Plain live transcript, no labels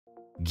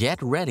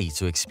Get ready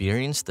to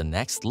experience the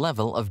next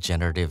level of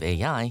generative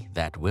AI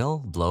that will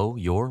blow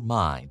your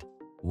mind.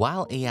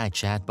 While AI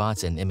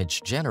chatbots and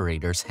image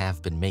generators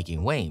have been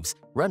making waves,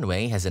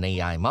 Runway has an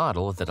AI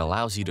model that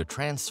allows you to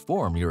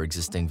transform your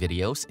existing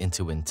videos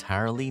into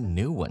entirely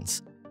new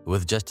ones.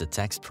 With just a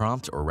text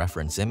prompt or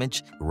reference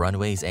image,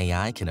 Runway's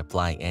AI can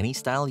apply any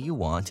style you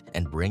want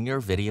and bring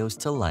your videos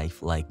to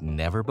life like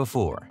never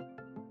before.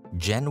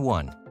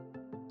 Gen-1.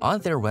 On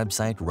their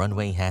website,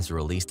 Runway has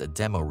released a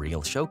demo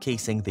reel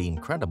showcasing the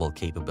incredible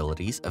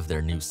capabilities of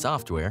their new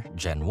software,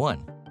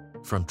 Gen-1.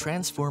 From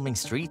transforming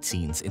street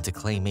scenes into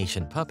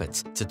claymation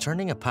puppets to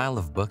turning a pile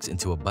of books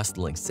into a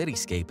bustling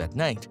cityscape at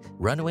night,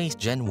 Runway's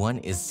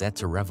Gen-1 is set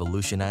to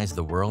revolutionize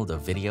the world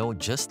of video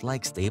just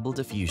like Stable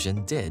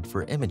Diffusion did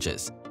for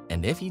images.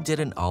 And if you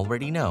didn't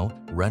already know,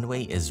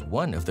 Runway is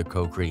one of the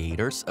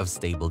co-creators of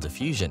Stable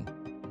Diffusion.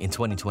 In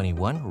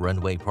 2021,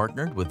 Runway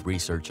partnered with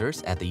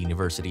researchers at the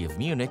University of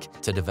Munich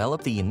to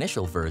develop the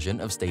initial version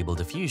of Stable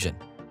Diffusion.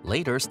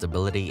 Later,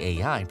 Stability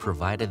AI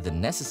provided the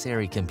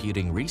necessary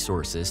computing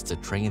resources to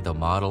train the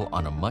model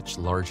on a much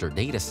larger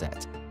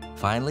dataset.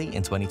 Finally,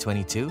 in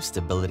 2022,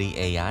 Stability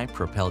AI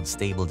propelled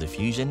Stable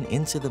Diffusion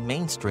into the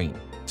mainstream,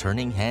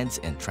 turning heads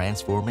and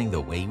transforming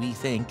the way we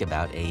think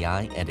about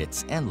AI and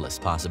its endless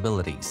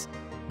possibilities.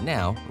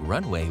 Now,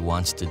 Runway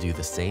wants to do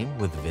the same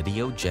with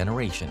video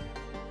generation.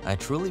 I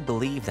truly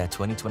believe that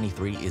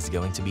 2023 is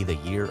going to be the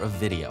year of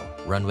video,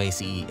 Runway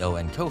CEO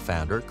and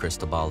co-founder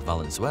Cristobal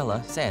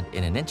Valenzuela said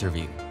in an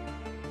interview.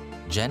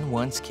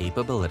 Gen-1's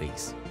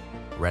capabilities.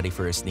 Ready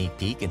for a sneak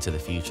peek into the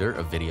future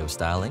of video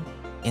styling?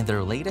 In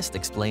their latest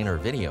explainer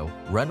video,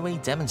 Runway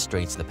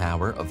demonstrates the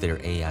power of their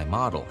AI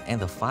model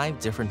and the 5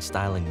 different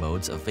styling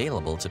modes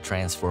available to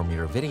transform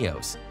your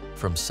videos.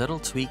 From subtle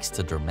tweaks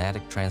to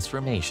dramatic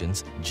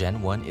transformations,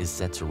 Gen-1 is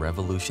set to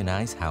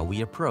revolutionize how we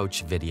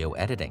approach video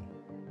editing.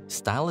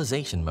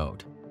 Stylization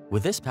mode.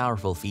 With this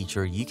powerful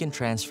feature, you can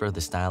transfer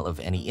the style of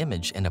any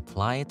image and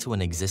apply it to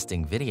an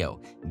existing video,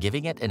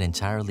 giving it an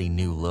entirely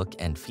new look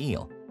and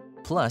feel.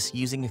 Plus,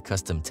 using a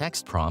custom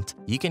text prompt,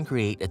 you can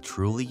create a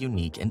truly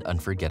unique and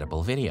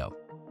unforgettable video.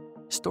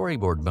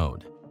 Storyboard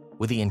mode.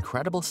 With the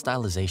incredible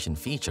stylization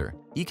feature,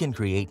 you can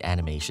create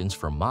animations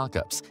from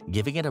mockups,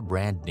 giving it a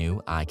brand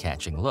new,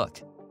 eye-catching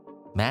look.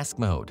 Mask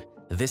mode.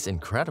 This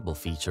incredible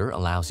feature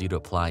allows you to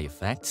apply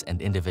effects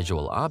and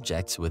individual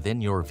objects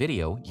within your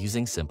video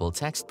using simple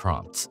text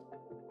prompts.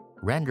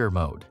 Render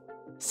mode.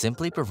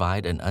 Simply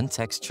provide an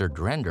untextured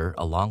render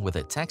along with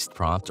a text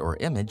prompt or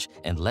image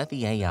and let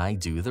the AI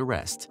do the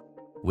rest.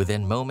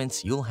 Within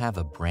moments, you'll have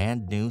a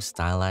brand new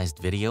stylized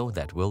video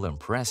that will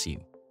impress you.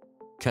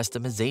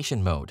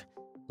 Customization mode.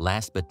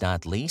 Last but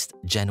not least,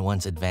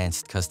 Gen-1's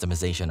advanced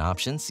customization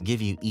options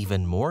give you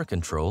even more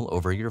control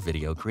over your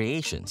video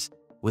creations.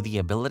 With the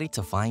ability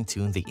to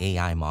fine-tune the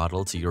AI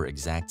model to your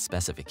exact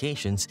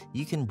specifications,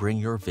 you can bring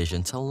your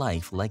vision to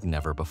life like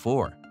never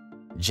before.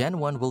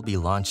 Gen-1 will be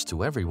launched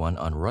to everyone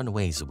on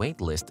Runway's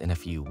waitlist in a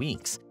few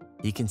weeks.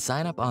 You can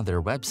sign up on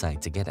their website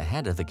to get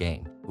ahead of the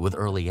game with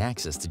early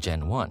access to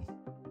Gen-1.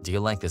 Do you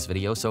like this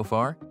video so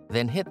far?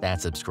 Then hit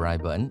that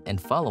subscribe button and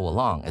follow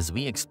along as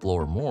we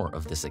explore more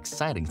of this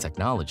exciting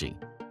technology.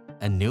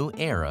 A new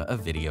era of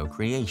video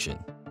creation.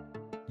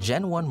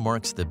 Gen-1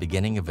 marks the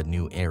beginning of a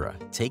new era,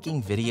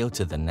 taking video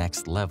to the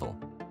next level.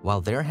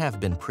 While there have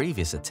been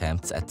previous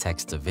attempts at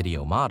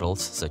text-to-video models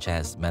such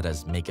as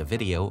Meta's Make a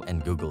Video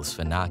and Google's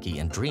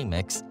Phenaki and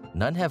DreamMix,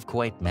 none have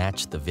quite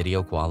matched the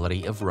video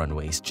quality of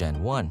Runway's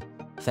Gen-1.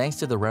 Thanks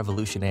to the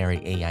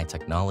revolutionary AI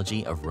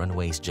technology of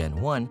Runway's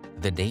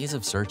Gen-1, the days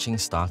of searching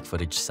stock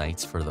footage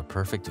sites for the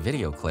perfect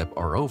video clip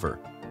are over.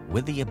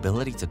 With the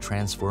ability to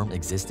transform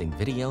existing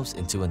videos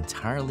into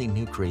entirely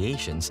new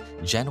creations,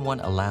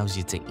 Gen-1 allows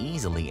you to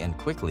easily and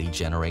quickly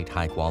generate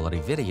high-quality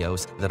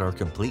videos that are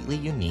completely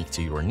unique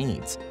to your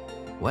needs.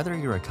 Whether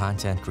you're a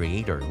content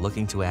creator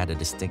looking to add a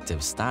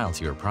distinctive style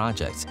to your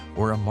projects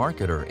or a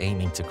marketer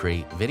aiming to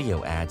create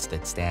video ads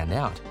that stand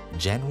out,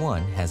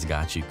 Gen-1 has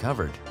got you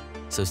covered.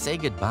 So say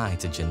goodbye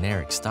to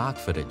generic stock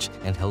footage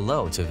and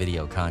hello to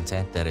video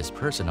content that is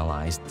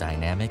personalized,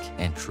 dynamic,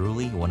 and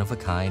truly one of a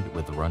kind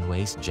with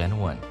Runway's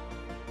Gen-1.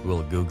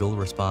 Will Google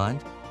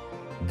respond?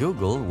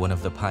 Google, one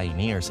of the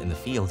pioneers in the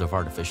field of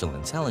artificial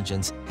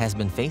intelligence, has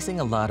been facing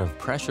a lot of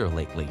pressure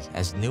lately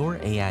as newer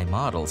AI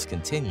models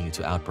continue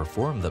to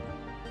outperform them.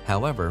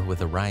 However, with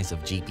the rise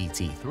of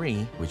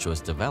GPT-3, which was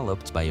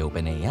developed by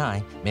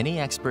OpenAI, many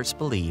experts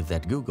believe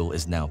that Google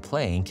is now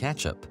playing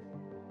catch-up.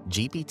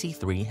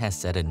 GPT-3 has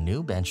set a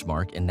new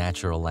benchmark in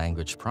natural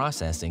language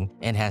processing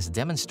and has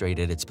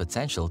demonstrated its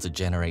potential to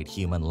generate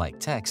human-like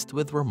text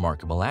with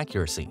remarkable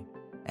accuracy.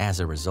 As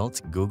a result,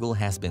 Google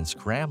has been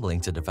scrambling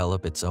to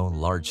develop its own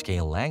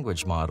large-scale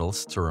language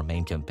models to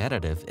remain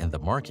competitive in the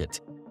market.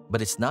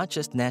 But it's not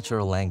just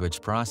natural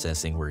language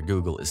processing where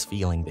Google is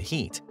feeling the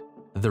heat.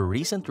 The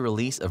recent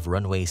release of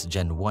Runway's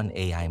Gen-1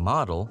 AI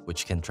model,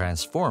 which can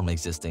transform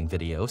existing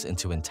videos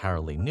into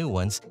entirely new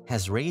ones,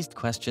 has raised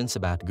questions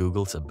about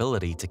Google's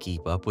ability to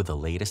keep up with the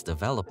latest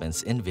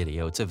developments in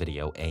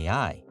video-to-video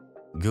AI.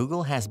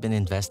 Google has been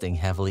investing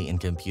heavily in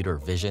computer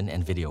vision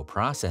and video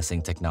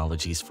processing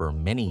technologies for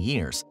many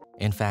years.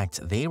 In fact,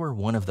 they were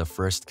one of the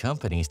first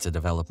companies to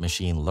develop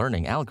machine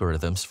learning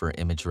algorithms for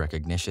image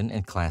recognition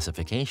and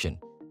classification.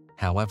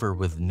 However,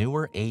 with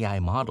newer AI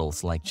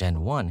models like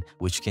Gen-1,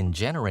 which can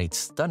generate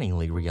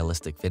stunningly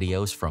realistic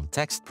videos from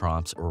text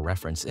prompts or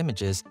reference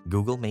images,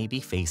 Google may be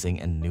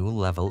facing a new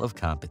level of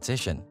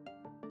competition.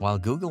 While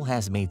Google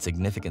has made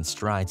significant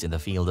strides in the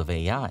field of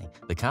AI,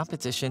 the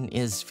competition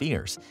is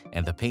fierce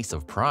and the pace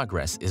of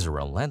progress is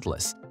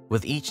relentless.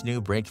 With each new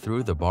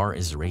breakthrough, the bar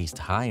is raised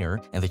higher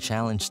and the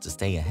challenge to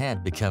stay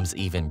ahead becomes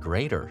even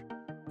greater.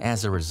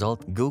 As a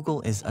result,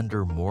 Google is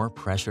under more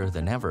pressure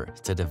than ever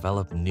to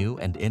develop new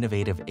and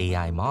innovative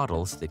AI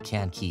models that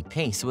can keep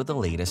pace with the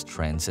latest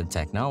trends and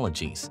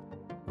technologies.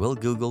 Will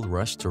Google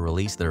rush to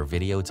release their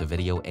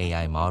video-to-video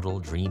AI model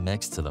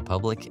DreamMix to the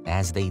public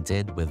as they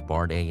did with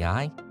Bard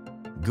AI?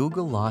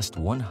 Google lost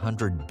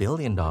 $100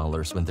 billion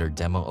when their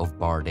demo of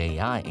Bard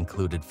AI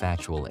included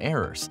factual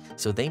errors,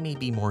 so they may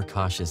be more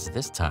cautious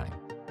this time.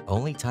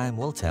 Only time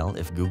will tell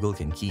if Google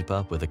can keep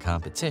up with the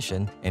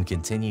competition and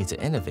continue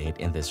to innovate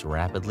in this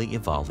rapidly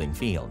evolving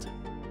field.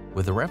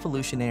 With the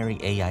revolutionary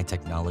AI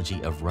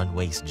technology of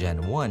Runway's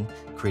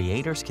Gen-1,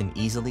 creators can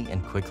easily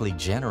and quickly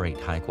generate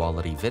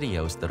high-quality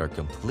videos that are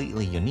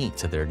completely unique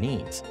to their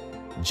needs.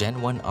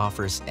 Gen-1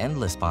 offers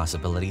endless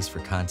possibilities for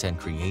content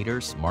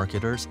creators,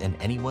 marketers, and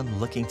anyone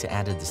looking to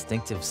add a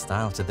distinctive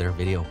style to their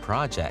video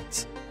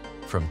projects.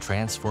 From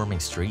transforming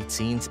street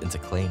scenes into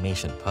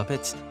claymation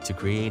puppets to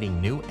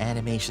creating new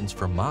animations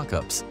from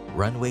mock-ups,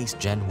 Runway's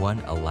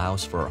Gen-1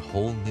 allows for a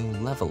whole new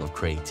level of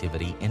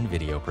creativity in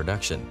video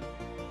production.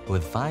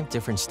 With 5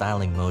 different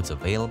styling modes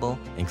available,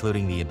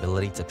 including the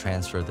ability to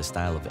transfer the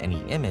style of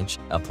any image,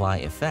 apply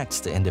effects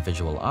to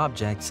individual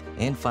objects,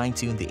 and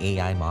fine-tune the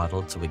AI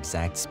model to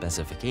exact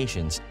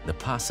specifications, the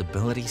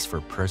possibilities for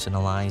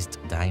personalized,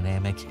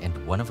 dynamic,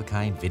 and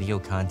one-of-a-kind video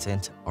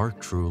content are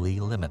truly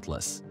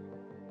limitless.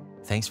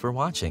 Thanks for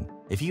watching.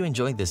 If you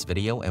enjoyed this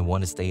video and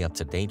want to stay up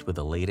to date with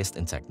the latest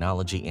in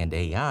technology and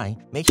AI,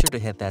 make sure to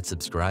hit that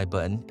subscribe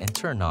button and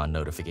turn on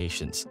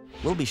notifications.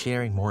 We'll be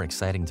sharing more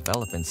exciting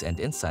developments and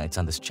insights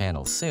on this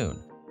channel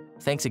soon.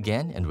 Thanks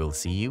again, and we'll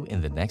see you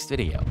in the next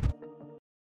video.